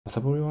So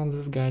everyone,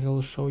 this guide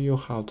will show you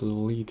how to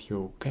delete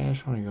your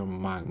cache on your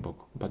MacBook.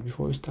 But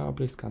before you start,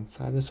 please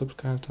consider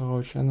subscribe to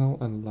our channel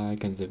and like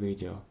the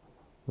video.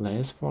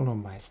 Let's follow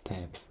my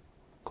steps.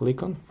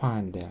 Click on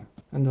Finder,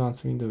 and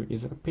once window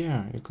is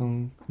appear, you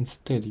can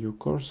instead your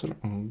cursor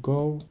on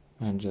Go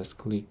and just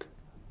click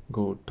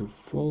Go to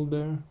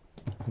Folder,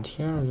 and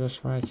here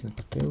just writing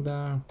tilde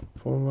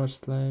 /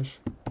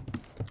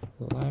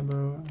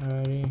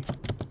 library /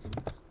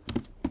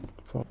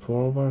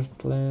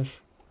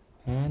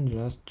 and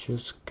just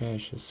choose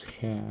caches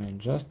here, and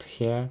just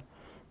here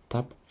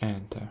tap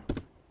enter.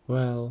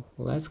 Well,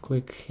 let's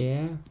click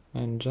here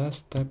and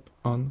just tap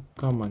on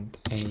Command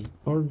A,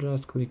 or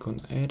just click on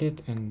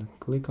Edit and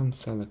click on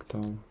Select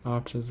All.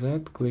 After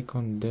that, click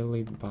on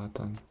Delete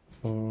button,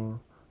 or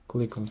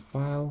click on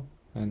File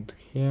and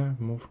here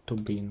move to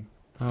Bin.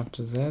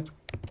 After that,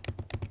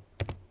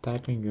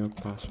 type in your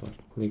password.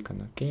 Click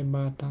on OK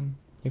button.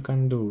 You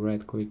can do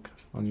right click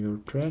on your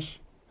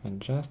trash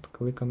and just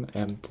click on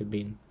Empty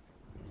Bin.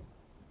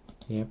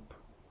 Yep.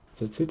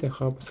 That's it. I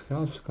hope it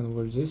helps. You can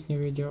watch this new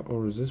video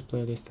or this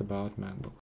playlist about MacBook.